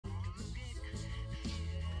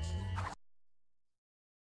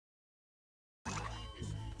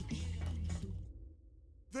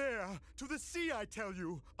There, to the sea, I tell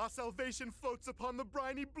you! Our salvation floats upon the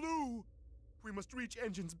briny blue! We must reach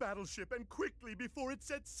Engine's battleship, and quickly, before it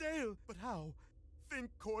sets sail! But how? Think,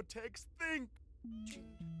 Cortex, think!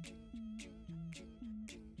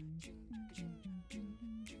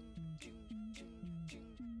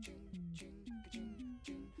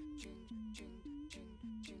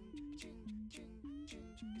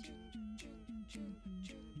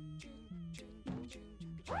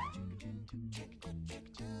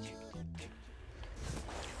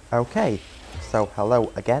 Okay, so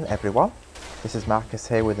hello again everyone, this is Marcus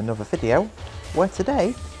here with another video, where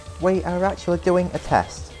today we are actually doing a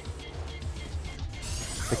test.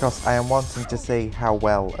 Because I am wanting to see how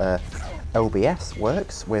well OBS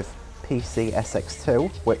works with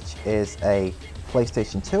PCSX2, which is a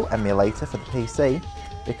PlayStation 2 emulator for the PC,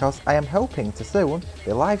 because I am hoping to soon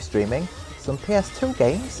be live streaming some PS2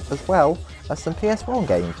 games as well as some PS1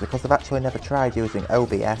 games, because I've actually never tried using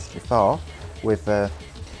OBS before with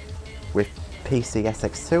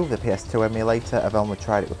PCSX2, the PS2 emulator. I've only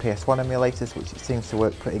tried it with PS1 emulators, which it seems to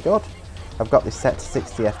work pretty good. I've got this set to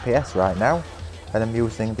 60 FPS right now, and I'm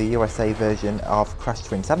using the USA version of Crash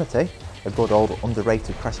to Insanity, a good old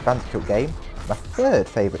underrated Crash Bandicoot game. My third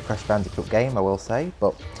favourite Crash Bandicoot game, I will say,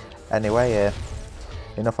 but anyway,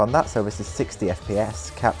 enough on that. So this is 60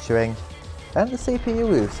 FPS capturing, and the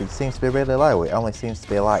CPU usage seems to be really low. It only seems to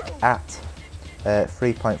be like at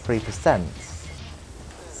 3.3%.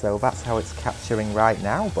 So that's how it's capturing right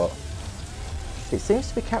now, but it seems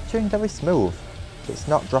to be capturing very smooth. It's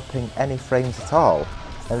not dropping any frames at all.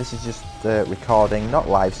 And this is just recording, not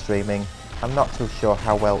live streaming. I'm not too sure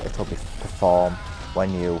how well it'll perform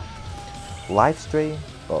when you live stream,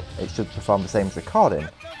 but it should perform the same as recording.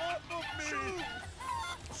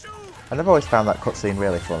 And I've always found that cutscene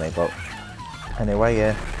really funny, but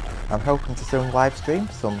anyway, I'm hoping to soon live stream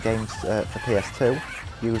some games for PS2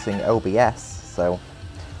 using OBS. So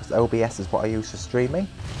OBS is what I use for streaming,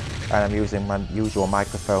 and I'm using my usual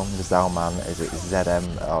microphone, the Zalman, is it ZM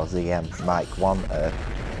or ZM Mic 1,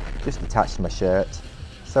 just attached to my shirt.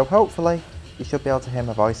 So hopefully you should be able to hear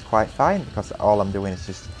my voice quite fine, because all I'm doing is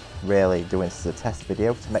just really doing this as a test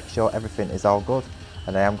video to make sure everything is all good.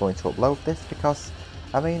 And I am going to upload this because,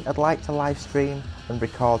 I mean, I'd like to live stream and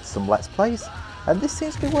record some Let's Plays, and this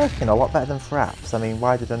seems to be working a lot better than Fraps. I mean,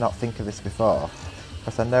 why did I not think of this before?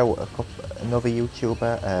 Because I know another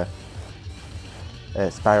YouTuber,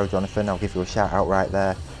 Spyro Jonathan, I'll give you a shout out right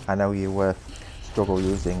there. I know you struggle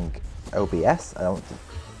using OBS. I don't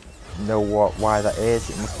know why that is.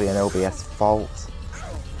 It must be an OBS fault.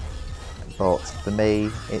 But for me,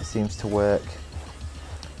 it seems to work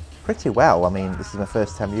pretty well. I mean, this is my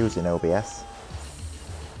first time using OBS.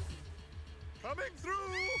 Coming through!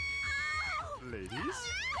 Ladies?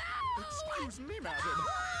 Excuse me, madam.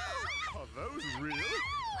 Are those real?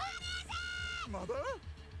 Mother?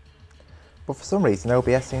 But for some reason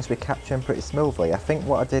OBS seems to be capturing pretty smoothly. I think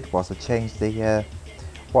what I did was I changed the,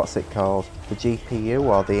 what's it called? The GPU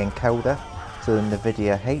or the encoder to the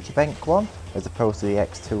NVIDIA H-Bank one, as opposed to the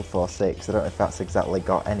X246. I don't know if that's exactly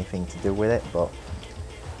got anything to do with it, but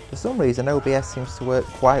for some reason OBS seems to work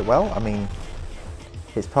quite well. I mean,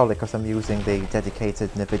 it's probably because I'm using the dedicated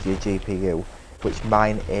NVIDIA GPU, which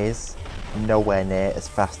mine is nowhere near as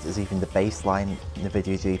fast as even the baseline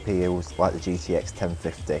NVIDIA GPUs like the GTX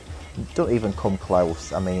 1050. Don't even come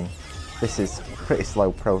close. I mean, this is pretty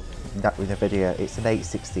slow with NVIDIA. It's an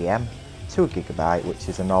 860M, 2GB, which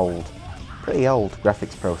is an pretty old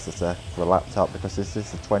graphics processor for a laptop, because this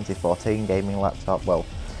is a 2014 gaming laptop. Well,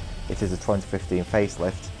 it is a 2015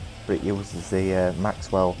 facelift, but it uses the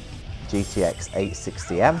Maxwell GTX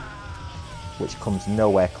 860M, which comes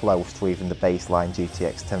nowhere close to even the baseline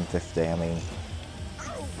GTX 1050. I mean,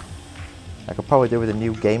 I could probably do with a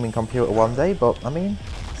new gaming computer one day, but I mean,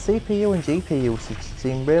 CPU and GPU usage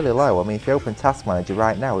seem really low. I mean, if you open Task Manager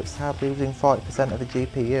right now, it's hardly using 40% of the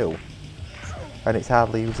GPU, and it's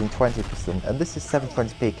hardly using 20%, and this is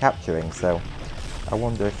 720p capturing, so I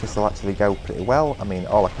wonder if this will actually go pretty well. I mean,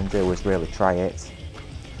 all I can do is really try it,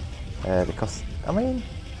 because, I mean,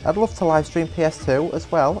 I'd love to live stream PS2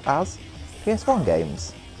 as well as PS1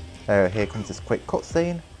 games. Here comes this quick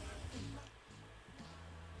cutscene.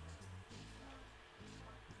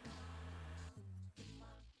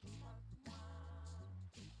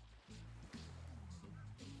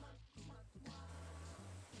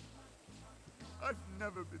 I've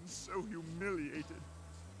never been so humiliated.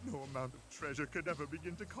 No amount of treasure could ever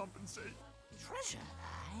begin to compensate. Treasure,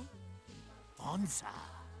 eh? Bonza.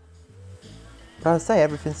 But I'd say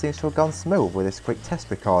everything seems to have gone smooth with this quick test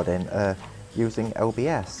recording using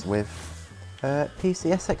OBS with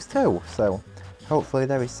PCSX2. So hopefully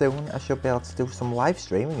very soon I should be able to do some live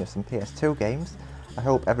streaming of some PS2 games. I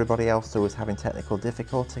hope everybody else who is having technical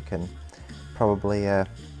difficulty can probably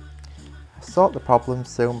sort the problem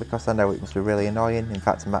soon, because I know it must be really annoying. In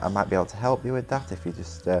fact, I might be able to help you with that if you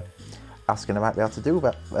just ask, and I might be able to do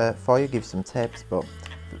that for you, give you some tips. But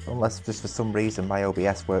unless just for some reason my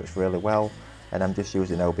OBS works really well and I'm just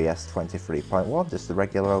using OBS 23.1, just the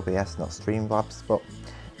regular OBS, not Streamlabs, but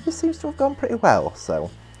this seems to have gone pretty well, so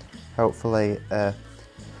hopefully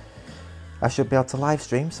I should be able to live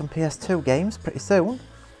stream some PS2 games pretty soon,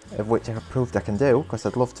 of which I have proved I can do, because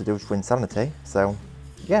I'd love to do Twinsanity. So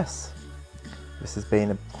yes, this has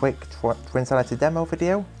been a quick Twinsanity demo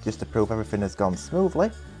video, just to prove everything has gone smoothly.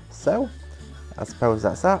 So I suppose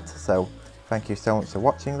that's that. So thank you so much for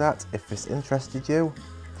watching that. If this interested you,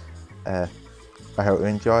 I hope you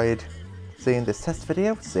enjoyed seeing this test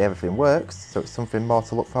video to see everything works, so it's something more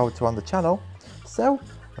to look forward to on the channel. So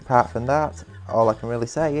apart from that, all I can really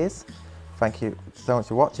say is thank you so much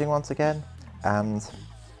for watching once again, and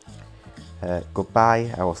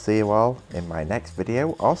goodbye. I will see you all in my next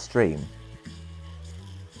video or stream.